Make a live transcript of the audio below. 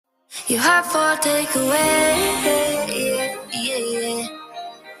You have for takeaway, yeah, yeah, yeah.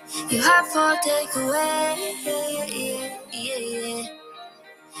 You have for takeaway, yeah, yeah, yeah.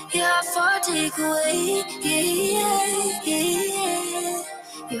 You have for takeaway, yeah, yeah.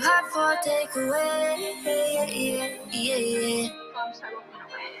 You have for takeaway, yeah, yeah, yeah.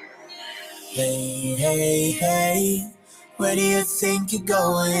 Hey, hey, hey, where do you think you're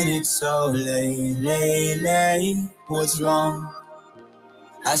going? It's so late, late, late. What's wrong?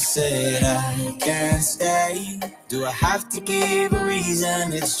 I said I can't stay. Do I have to give a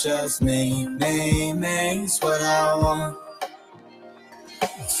reason? It's just me, it's what I want.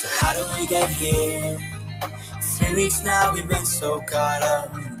 So how do we get here? 3 weeks now, we've been so caught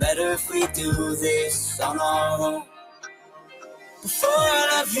up. Better if we do this on our own. Before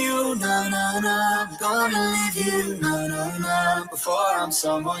I love you, no, no, no, I'm gonna leave you, no, no, no. Before I'm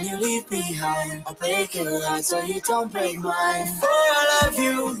someone you leave behind, I'll break your heart so you don't break mine. Before I love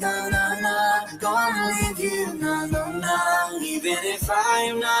you, no, no, no, I'm gonna leave you, no, no, no. Even if I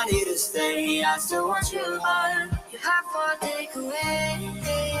am not here to stay, I still want your heart. You have for takeaway,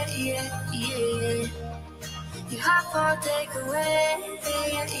 yeah, yeah, yeah. You have for takeaway,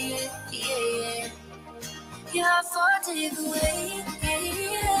 yeah, yeah, yeah. You have for takeaway, yeah,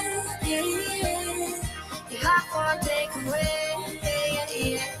 yeah, yeah. You have for takeaway, yeah,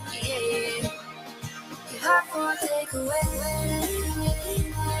 yeah, yeah. You have for takeaway.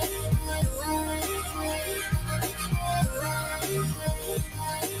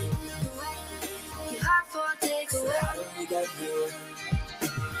 You have for takeaway.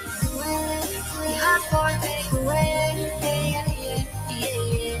 You have for takeaway, yeah, yeah,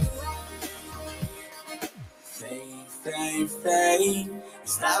 yeah. Fate,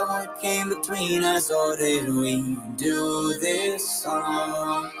 is that what came between us, or did we do this on our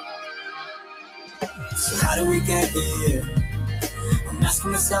own? So how do we get here? I'm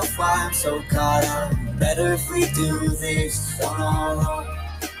asking myself why I'm so caught up. Better if we do this on our own.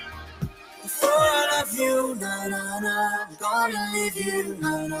 Before I love you, no, no, no, I'm gonna leave you,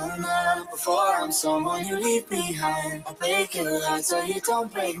 no, no, no. Before I'm someone you leave behind, I'll break your heart so you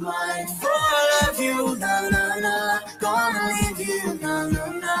don't break mine. Before I love you, no, no, no, I'm gonna leave you, no, no,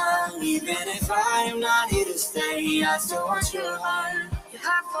 no. Even if I am not here to stay, I still want your heart. You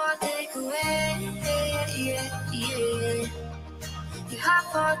have for takeaway, yeah, yeah, yeah. You have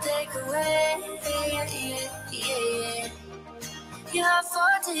for takeaway, yeah, yeah, yeah. You have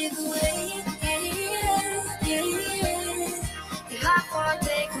for takeaway, yeah, yeah, yeah. You have for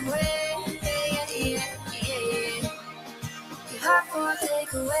takeaway, yeah, yeah, yeah. You have for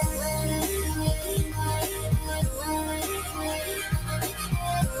takeaway.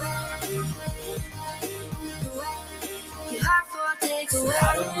 You have for takeaway.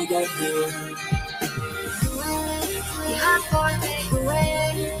 How do we get here? You have for takeaway,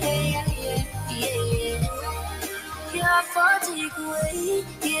 yeah, yeah, yeah. You have for takeaway,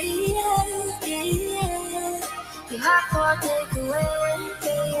 yeah, yeah, yeah. You have for takeaway, yeah,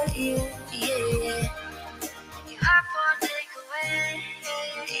 yeah, yeah. You have for takeaway,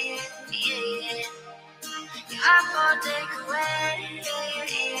 yeah, yeah, yeah. You have for takeaway, yeah,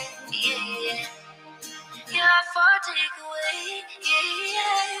 yeah, yeah. You have for takeaway, yeah,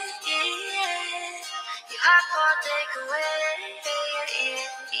 yeah, yeah. You have for takeaway, yeah, yeah,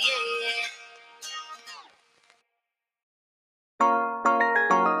 yeah.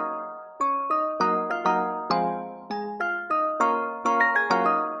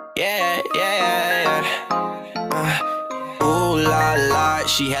 Yeah, yeah, yeah. Ooh la la,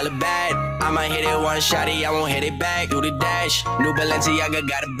 she hella bad. I might hit it one shotty, I won't hit it back. Do the dash, new Balenciaga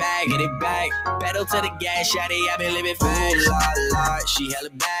got a bag, get it back. Pedal to the gas, shotty, I been living fast. Ooh la la, she hella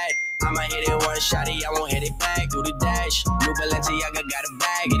bad. I might hit it one shotty, I won't hit it back. Do the dash, new Balenciaga got a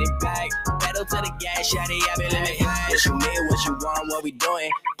bag, get it back. Pedal to the gas, shotty, I been living fast. What you mean, what you want, what we doing?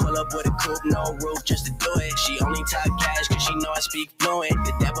 Pull up with a coupe, no roof, just to do it. She only talk cash, cause she know I speak fluent.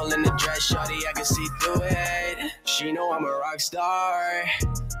 The devil in the dress, shorty, I can see through it. She know I'm a rock star,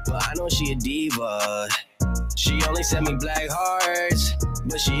 but I know she a diva. She only sent me black hearts,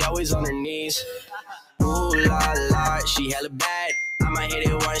 but she always on her knees. Ooh la la, she hella bad. I might hit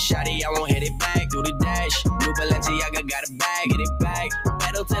it one shotty, I won't hit it back. Do the dash, new Balenciaga got a bag, get it back.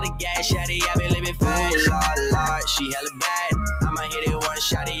 Pedal to the gas, shotty, I been living fast. Ooh la la, she hella bad. I might hit it one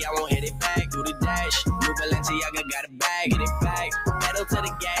shotty, I won't hit it back. Do the dash, new Balenciaga got a bag, get it back. Pedal to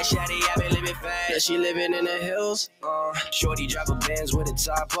the gas, shotty, I been living fast. Yeah, she living in the hills. Shorty drive a Benz with the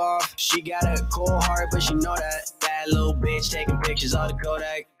top off. She got a cold heart, but she know that. Bad little bitch taking pictures all the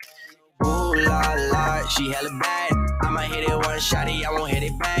Kodak. Ooh la la, she hella bad. I'ma hit it one shotty, I won't hit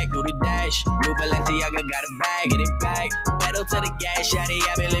it back. Do the dash, new Balenciaga got a bag, get it back. Pedal to the gas, shotty,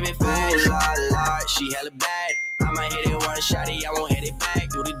 I been living fast. Ooh la la, she hella bad. I'ma hit it one shotty, I won't hit it back.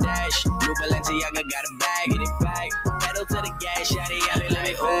 Do the dash, new Balenciaga got a bag, get it back. Pedal to the gas, shotty, I been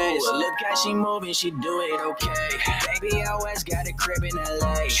living fast. Look how she moving, she do it okay. Baby out west got a crib in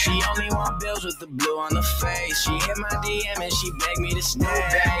LA. She only want bills with the blue on the face. She hit my DM and she begged me to stay.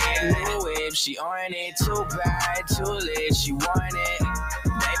 New whip, she on it, too bad, too lit, she want it.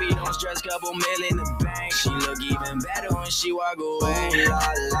 Baby don't stress, couple mil in the bank. She look even better when she walk away. Ooh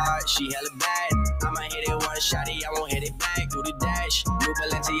la la, she hella bad. I'ma hit it one shotty, I won't hit it back. Do the dash, new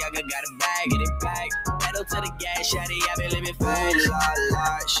Balenciaga got a bag, get it back. Pedal to the gas, shotty, I been living fast. Ooh la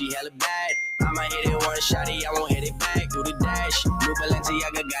la, she hella bad. I'ma hit it one shotty, I won't hit it back. Do the dash, new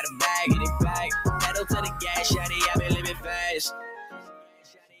Balenciaga got a bag, get it back. Pedal to the gas, shotty, I been living fast.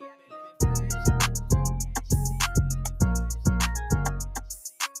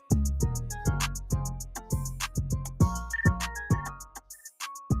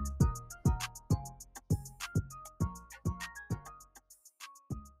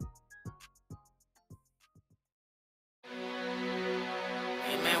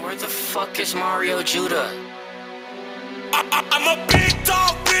 Where the fuck is Mario Judah? I'm a big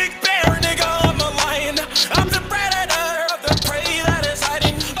dog, big bear, nigga, I'm a lion. I'm the predator of the prey that is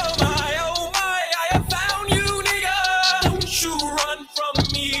hiding. Oh my, I have found you, nigga. Don't you run from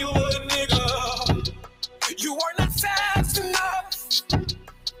me, little nigga. You are not fast enough.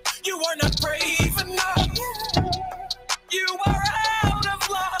 You are not brave enough. You are out of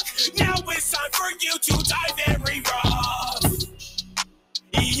luck. Now it's time for you to die very rough.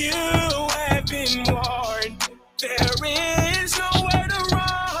 You have been warned, there is nowhere to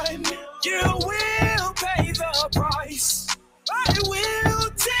run. You will pay the price. I will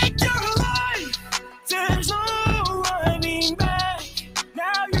take your life. There's no running back.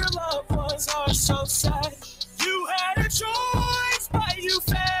 Now your loved ones are so sad. You had a choice, but you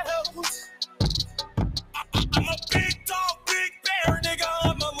failed. I'm a big dog, big bear, nigga,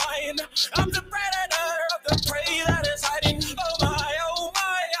 I'm a lion. I'm the predator of the prey that is hiding. Oh my,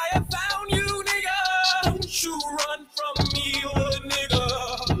 I have found you, nigga. Don't you run from me, little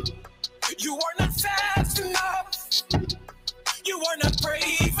nigga. You are not fast enough. You are not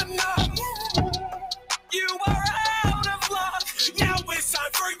brave enough. You are out of luck. Now it's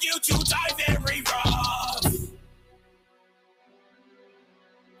time for you to die very rough.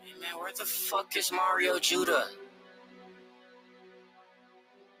 Hey man, where the fuck is Mario Judah?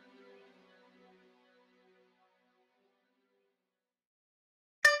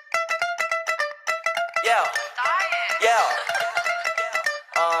 Yeah.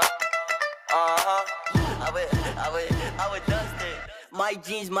 I would dust it. My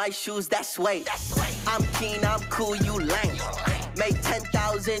jeans, my shoes, that's weight. I'm keen, I'm cool, you lame. Make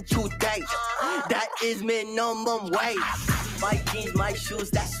 10,000 today. That is minimum wage. My jeans, my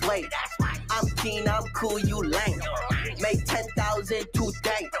shoes, that's weight. I'm keen, I'm cool, you lame. Make 10,000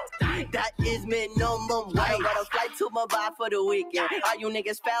 today. That is minimum wage. Got a flight to Mumbai for the weekend. All you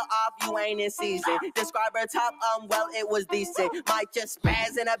niggas fell off, you ain't in season. Describe her top, well, it was decent. Might just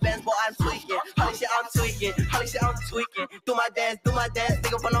spaz in a Benz, boy, I'm tweaking. Holy shit, I'm tweaking. Holy shit, I'm tweaking. Do my dance,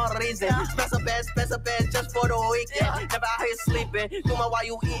 nigga, for no reason. Spend a best just for the weekend. Never out here sleeping, do my while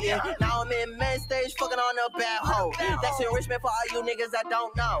you eating. Now I'm in main stage, fucking on a bad hoe. That's enrichment for all you niggas that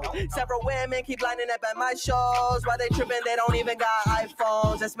don't know. Several women keep lining up at my shows. While they tripping, they don't even got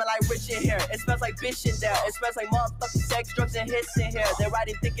iPhones. It smell like rich in here, it smells like bitch in there. It smells like motherfucking sex, drugs, and hits in here. They're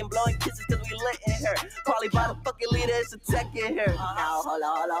riding dick and blowing kisses cause we lit in here. Probably by the fucking leader, it's a tech in here. Now,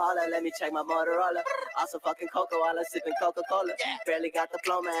 holla, let me check my Motorola. Also fucking Coca while I'm sipping Coca-Cola. Barely got the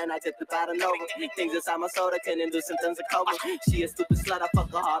flow, man, I tipped the bottle over. Things inside my soda can induce symptoms of coma. She a stupid slut, I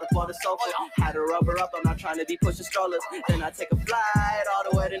fuck her harder for the sofa. Had to rub her up, I'm not trying to be pushing strollers. Then I take a flight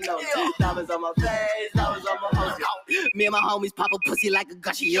all the way to Nova. Diamonds on my face, diamonds on my hoes. Me and my homies pop a pussy like a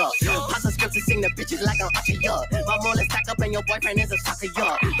gushy up. Pop some scripts and sing the bitches like I'm usher up. My mullet stack up and your boyfriend is a sucker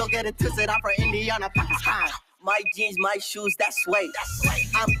up. Don't get it twisted, I'm from Indiana, Pakistan. My jeans, my shoes, that's weight.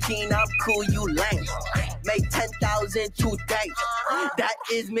 I'm keen, I'm cool, you lame. Make 10,000 today. That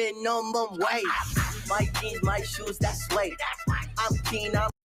is minimum wage. My jeans, my shoes, that's weight. I'm keen, I'm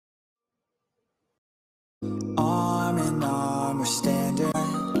Arm in arm, we're standing.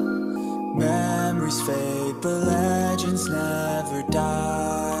 Memories fade, but legends never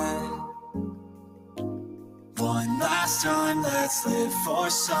die. One last time, let's live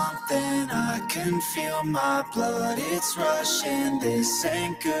for something. I can feel my blood, it's rushing. This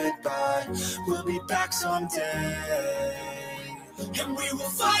ain't goodbye, we'll be back someday. and we will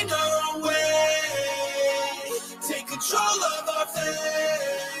find our own way. Take control of our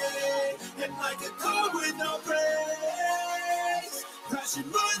fate, and like a car with no brakes, crash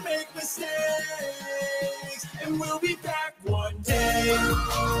and burn, make mistakes, and we'll be back one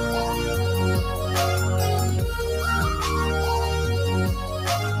day.